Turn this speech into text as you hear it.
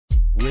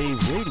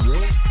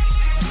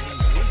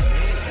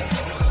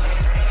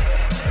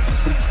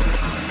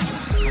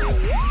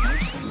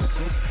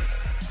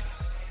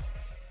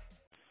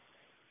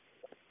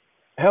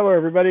Hello,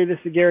 everybody. This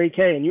is Gary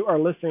Kay, and you are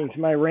listening to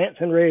my Rants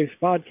and rAVes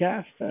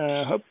podcast.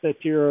 I hope that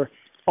you're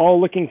all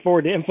looking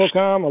forward to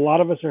InfoComm. A lot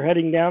of us are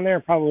heading down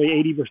there. Probably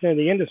 80% of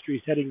the industry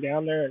is heading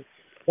down there. And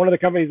one of the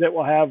companies that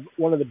will have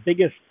one of the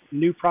biggest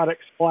new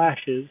product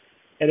splashes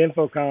at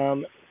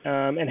InfoComm,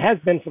 and has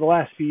been for the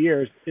last few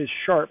years, is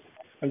Sharp.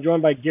 I'm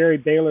joined by Gary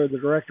Baylor, the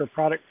Director of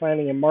Product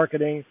Planning and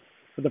Marketing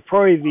for the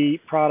rAVe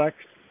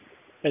products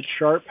at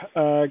Sharp.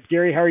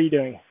 Gary, how are you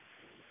doing?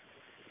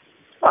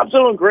 I'm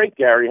doing great,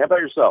 Gary. How about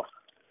yourself?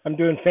 I'm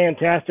doing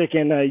fantastic,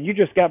 and you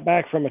just got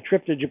back from a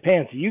trip to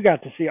Japan, so you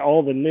got to see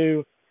all the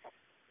new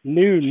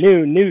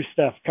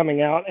stuff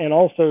coming out, and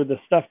also the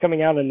stuff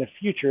coming out in the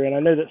future. And I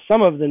know that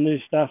some of the new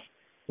stuff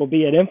will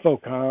be at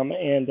InfoComm,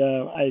 and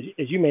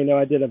as you may know,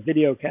 I did a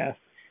video cast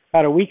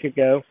about a week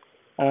ago,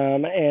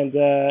 and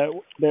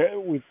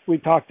we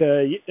talked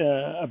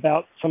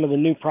about some of the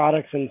new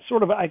products and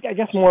sort of, I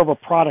guess, more of a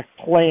product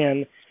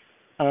plan,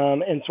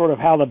 and sort of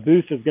how the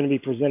booth is going to be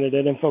presented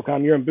at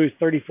InfoComm. You're in booth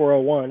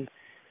 3401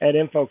 at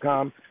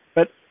InfoComm.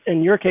 But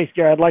in your case,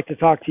 Gary, I'd like to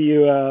talk to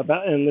you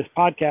about in this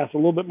podcast a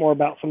little bit more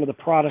about some of the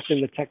products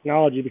and the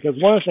technology, because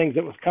one of the things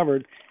that was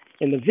covered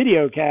in the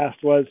video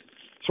cast was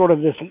sort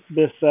of this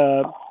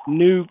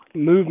new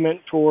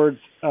movement towards,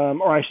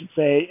 or I should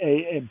say,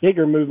 a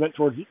bigger movement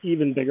towards,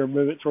 even bigger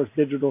movement towards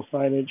digital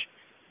signage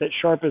that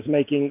Sharp is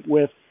making,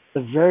 with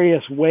the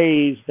various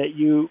ways that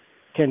you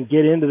can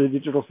get into the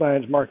digital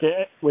signage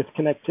market with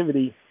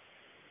connectivity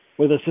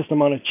with a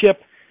system on a chip,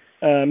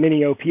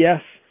 mini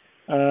OPS.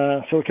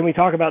 So can we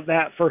talk about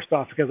that first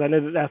off, because I know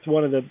that that's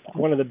one of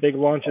the big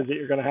launches that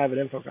you're going to have at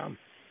InfoComm.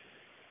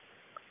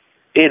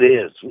 It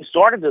is. We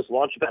started this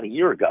launch about a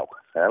year ago.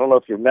 I don't know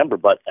if you remember,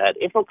 but at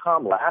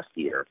InfoComm last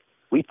year,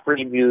 we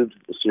previewed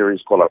a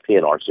series called our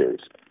PNR series.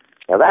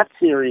 Now, that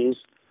series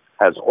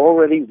has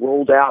already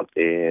rolled out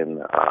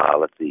in,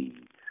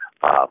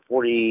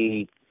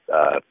 42-inch,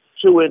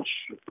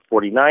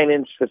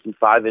 49-inch,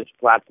 55-inch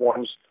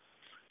platforms.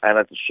 And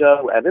at the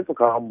show at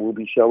InfoComm, we'll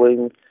be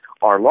showing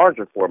our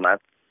larger format,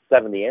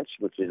 70-inch,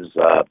 which is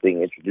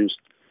being introduced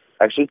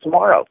actually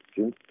tomorrow.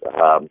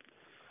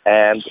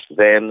 And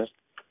then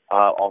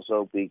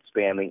also be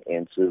expanding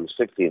into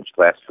 60-inch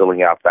class,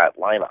 filling out that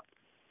lineup.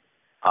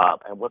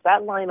 And what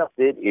that lineup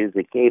did is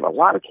it gave a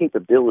lot of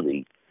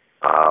capability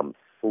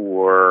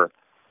for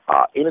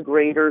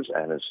integrators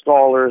and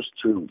installers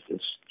to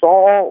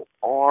install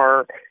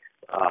our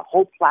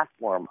whole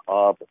platform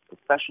of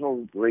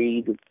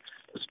professional-grade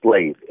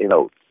displays in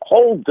a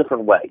whole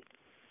different way.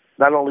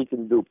 Not only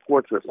can you do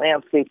portrait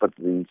landscape, but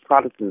the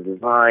product is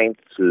designed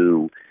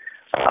to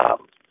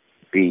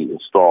be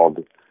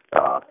installed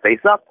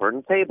face up or in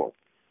the table,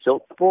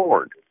 tilt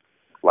forward,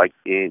 like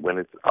when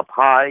it's up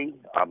high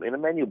in a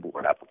menu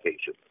board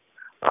application,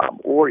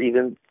 or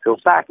even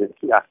tilt back in a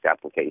kiosk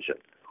application,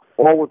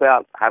 all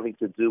without having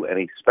to do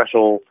any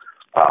special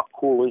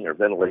cooling or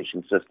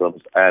ventilation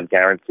systems, and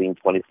guaranteeing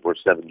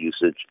 24/7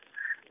 usage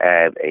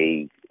and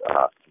a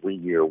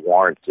 3-year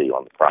warranty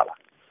on the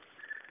product.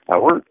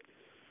 Now,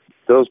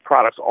 those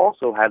products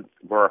also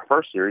were our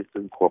first series to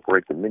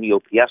incorporate the mini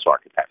OPS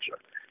architecture.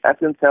 That's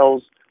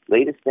Intel's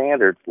latest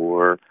standard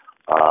for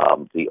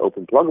the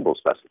open pluggable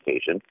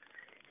specification.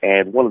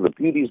 And one of the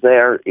beauties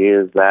there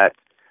is that,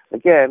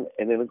 again,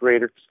 an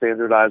integrator can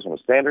standardize on a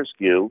standard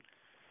SKU,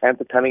 and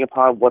depending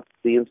upon what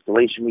the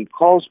installation need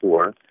calls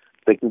for,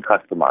 they can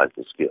customize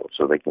the SKU.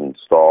 So they can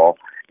install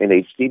an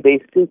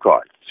HD-based SIM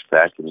card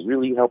that can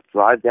really help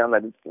drive down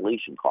that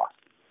installation cost.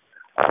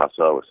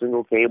 So a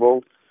single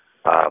cable,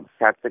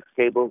 Cat6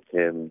 cable,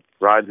 can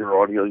drive your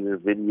audio, your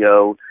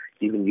video,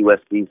 even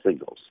USB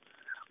signals.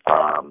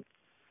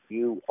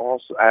 You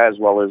also, as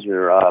well as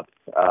your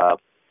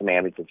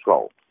command and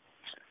control.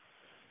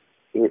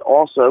 It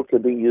also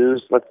could be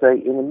used, let's say,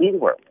 in a meeting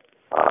room.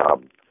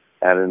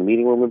 And in a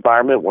meeting room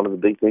environment, one of the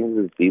big things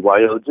is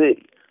BYOD.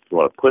 You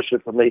want to push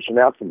information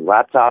out from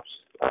laptops,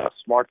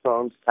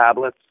 smartphones,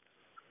 tablets,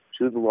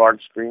 to the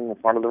large screen in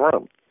front of the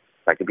room.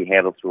 That can be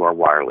handled through our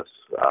wireless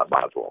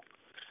module.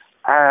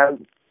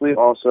 And we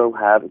also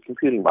have a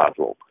computing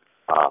module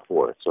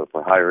for it. So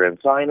for higher-end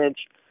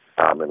signage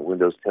and a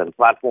Windows 10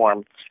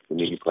 platform, the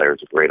media player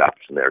is a great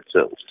option there,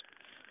 too.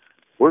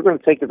 We're going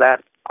to take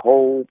that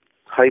whole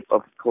type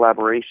of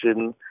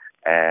collaboration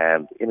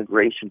and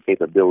integration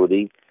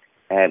capability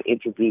and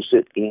introduce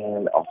it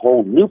in a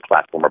whole new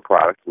platform or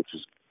product, which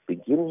is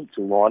beginning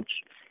to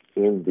launch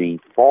in the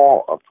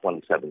fall of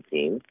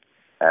 2017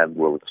 and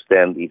will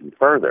extend even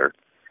further.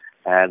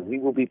 And we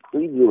will be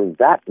previewing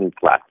that new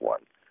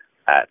platform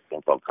at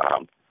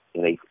InfoComm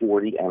in a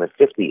 40 and a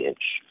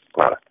 50-inch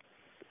product.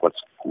 What's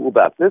cool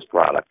about this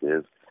product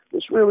is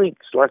this really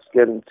starts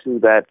getting to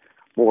that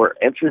more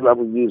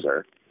entry-level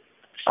user,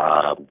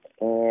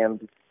 and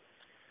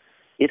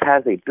it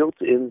has a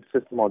built-in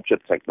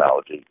system-on-chip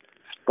technology.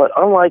 But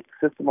unlike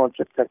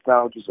system-on-chip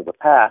technologies of the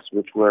past,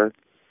 which were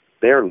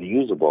barely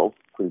usable,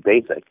 pretty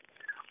basic,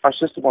 our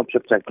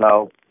system-on-chip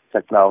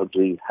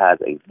technology has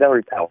a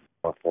very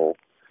powerful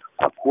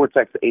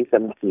Cortex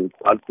A17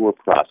 quad-core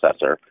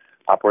processor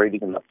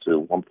operating in up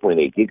to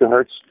 1.8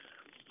 gigahertz,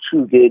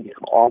 2 gig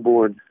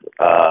onboard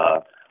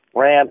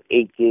RAM,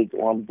 8 gig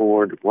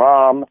onboard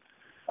ROM,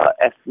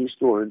 SD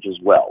storage as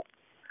well.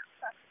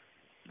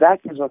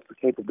 That gives us the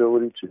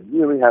capability to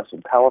really have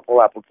some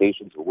powerful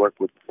applications to work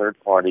with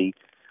third-party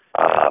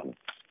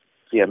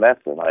CMS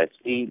and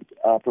ISP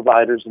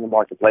providers in the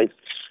marketplace.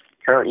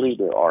 Currently,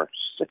 there are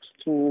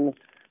 16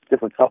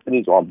 different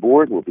companies on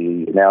board. We'll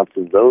be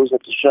announcing those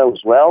at the show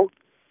as well.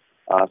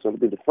 So it'll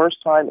be the first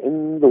time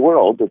in the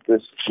world that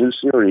this new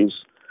series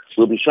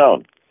will be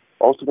shown.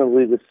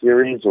 Ultimately, this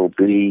series will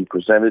be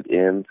presented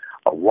in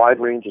a wide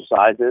range of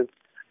sizes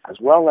as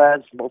well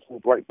as multiple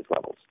brightness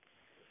levels.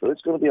 So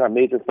it's going to be our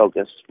major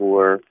focus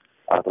for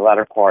the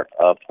latter part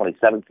of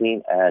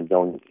 2017 and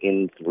going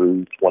in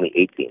through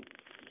 2018.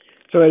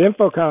 So at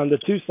InfoComm, the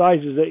two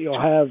sizes that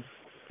you'll have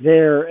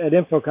there at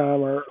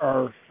InfoComm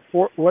are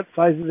what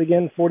sizes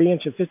again?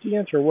 40-inch and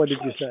 50-inch, or what did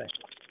you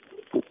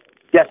say?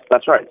 Yes,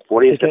 that's right.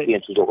 40 and 50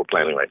 inches is what we're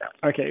planning right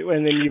now. Okay,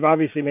 and then you've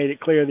obviously made it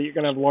clear that you're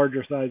going to have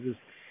larger sizes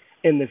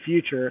in the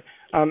future.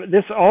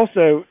 This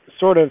also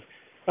sort of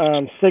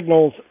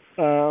signals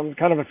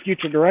kind of a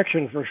future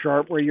direction for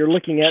Sharp, where you're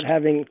looking at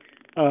having,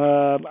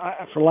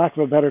 for lack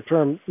of a better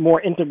term,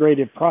 more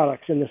integrated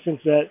products, in the sense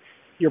that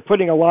you're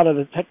putting a lot of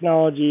the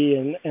technology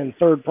and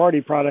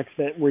third-party products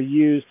that were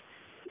used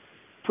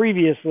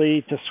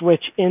previously to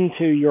switch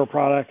into your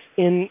products.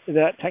 In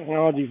that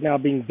technology is now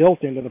being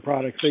built into the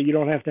product, so you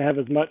don't have to have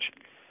as much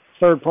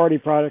third-party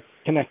product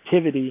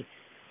connectivity.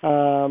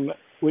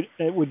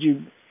 Would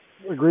you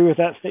agree with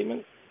that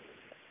statement?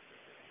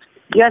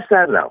 Yes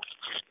and no.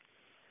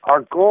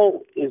 Our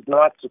goal is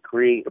not to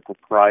create a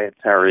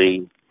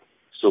proprietary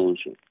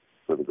solution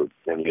for the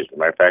end user.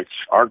 Matter of fact,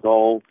 our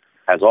goal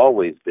has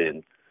always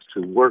been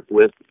to work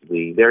with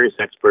the various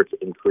experts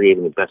in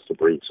creating the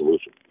best-of-breed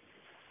solution.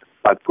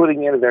 By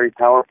putting in a very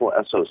powerful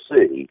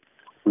SoC,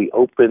 we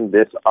open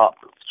this up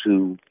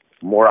to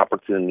more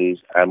opportunities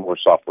and more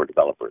software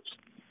developers,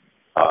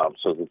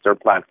 so that their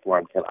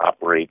platform can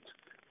operate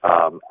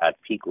at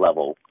peak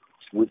level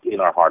within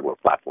our hardware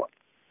platform.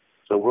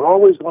 So we're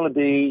always going to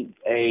be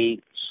a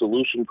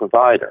solution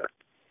provider,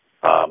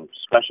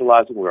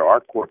 specializing where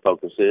our core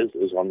focus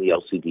is on the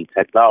LCD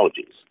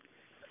technologies.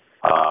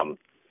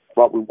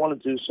 But we want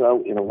to do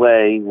so in a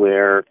way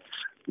where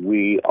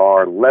we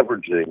are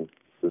leveraging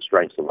the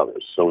strengths of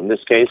others. So in this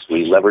case,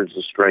 we leverage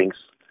the strengths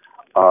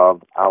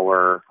of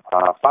our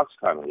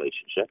Foxconn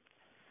relationship.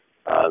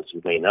 As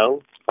you may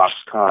know,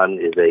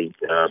 Foxconn is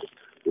the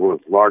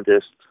world's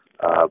largest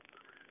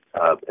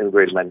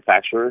integrated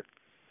manufacturer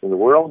in the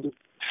world.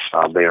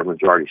 They are a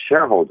majority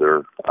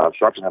shareholder of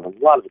Sharp and have a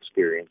lot of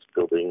experience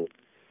building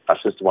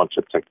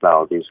system-on-chip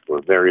technologies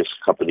for various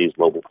companies'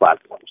 mobile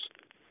platforms.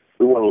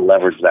 We want to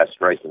leverage that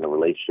strength and the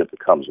relationship that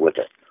comes with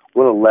it.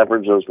 We want to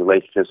leverage those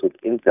relationships with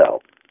Intel.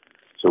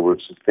 So we're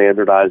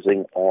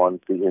standardizing on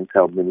the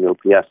Intel Mini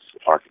OPS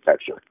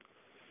architecture.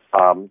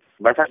 Matter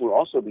of fact, we'll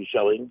also be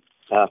showing,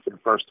 for the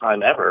first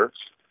time ever,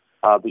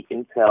 the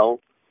Intel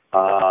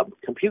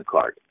compute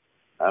card.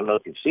 I don't know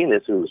if you've seen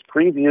this. It was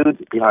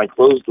previewed behind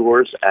closed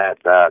doors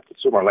at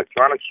Consumer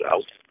Electronics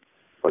Show,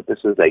 but this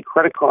is a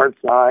credit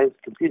card-sized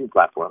computing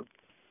platform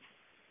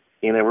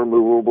in a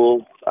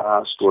removable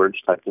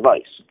storage-type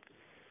device.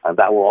 And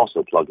that will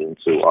also plug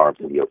into our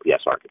Mini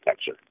OPS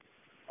architecture.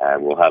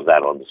 And we'll have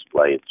that on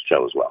display at the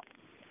show as well.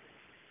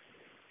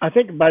 I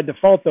think by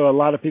default, though, a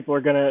lot of people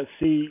are going to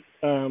see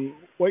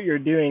what you're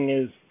doing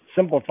is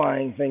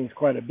simplifying things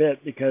quite a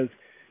bit, because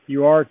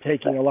you are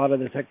taking a lot of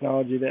the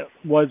technology that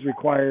was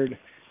required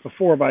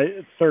before by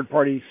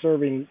third-party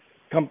serving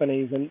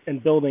companies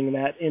and building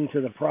that into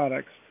the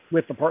products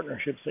with the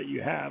partnerships that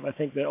you have. I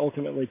think that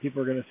ultimately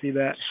people are going to see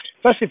that,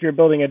 especially if you're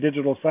building a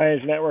digital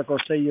signage network, or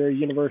say you're a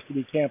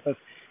university campus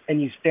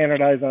and you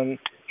standardize on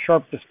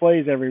Sharp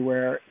displays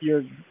everywhere.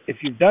 If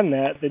you've done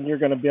that, then you're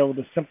going to be able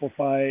to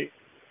simplify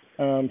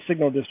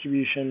signal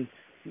distribution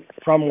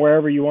from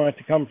wherever you want it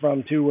to come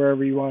from to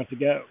wherever you want it to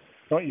go.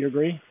 Don't you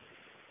agree?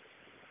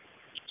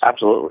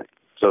 Absolutely.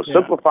 So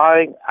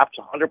simplifying up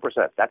to 100%,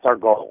 that's our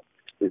goal.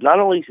 Is not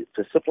only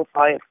to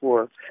simplify it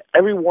for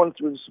everyone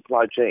through the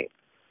supply chain.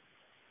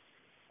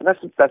 And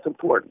that's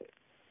important.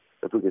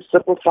 If we can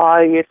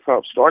simplify it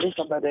from starting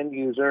from that end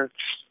user,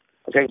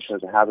 okay, in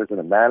terms of how they're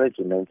going to manage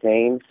and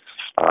maintain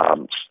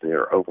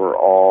their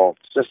overall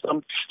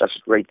system, that's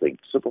a great thing.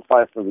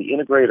 Simplify it for the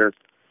integrator,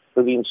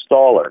 for the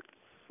installer,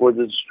 for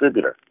the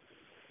distributor.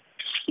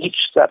 Each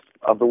step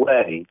of the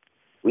way,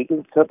 we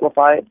can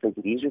simplify it, make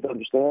it easier to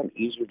understand,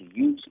 easier to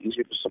use,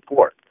 easier to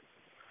support.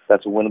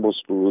 That's a winnable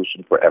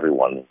solution for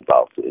everyone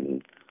involved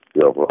in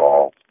the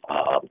overall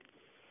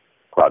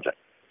project.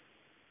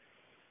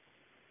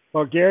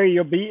 Well, Gary,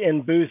 you'll be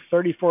in booth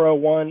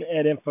 3401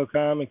 at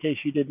InfoComm. In case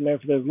you didn't know,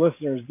 for those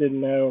listeners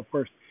didn't know, of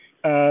course,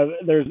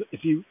 if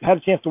you had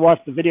a chance to watch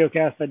the video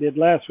cast I did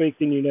last week,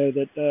 then you know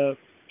that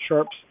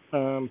Sharp's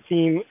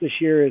theme this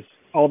year is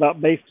all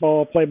about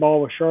baseball, play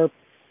ball with Sharp.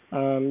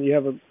 You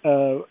have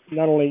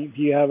not only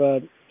do you have a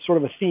sort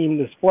of a theme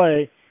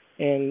display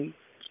and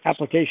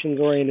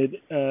applications-oriented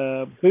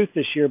booth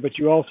this year, but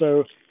you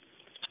also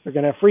We're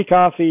going to have free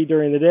coffee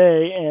during the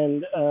day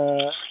and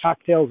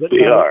cocktails at We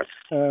night. are.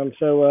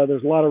 So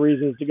there's a lot of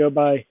reasons to go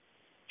by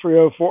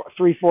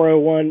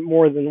 3401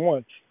 more than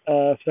once.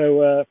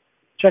 So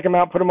check them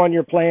out. Put them on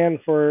your plan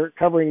for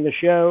covering the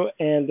show.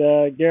 And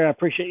Gary, I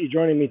appreciate you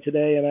joining me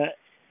today, and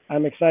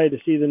I'm excited to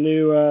see the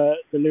new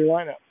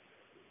lineup.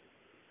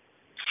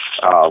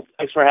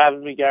 Thanks for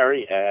having me,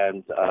 Gary.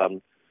 And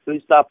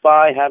please stop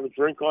by, have a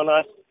drink on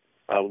us.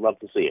 I would love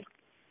to see you.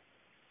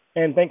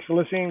 And thanks for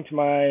listening to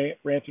my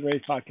Rants and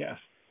rAVes podcast.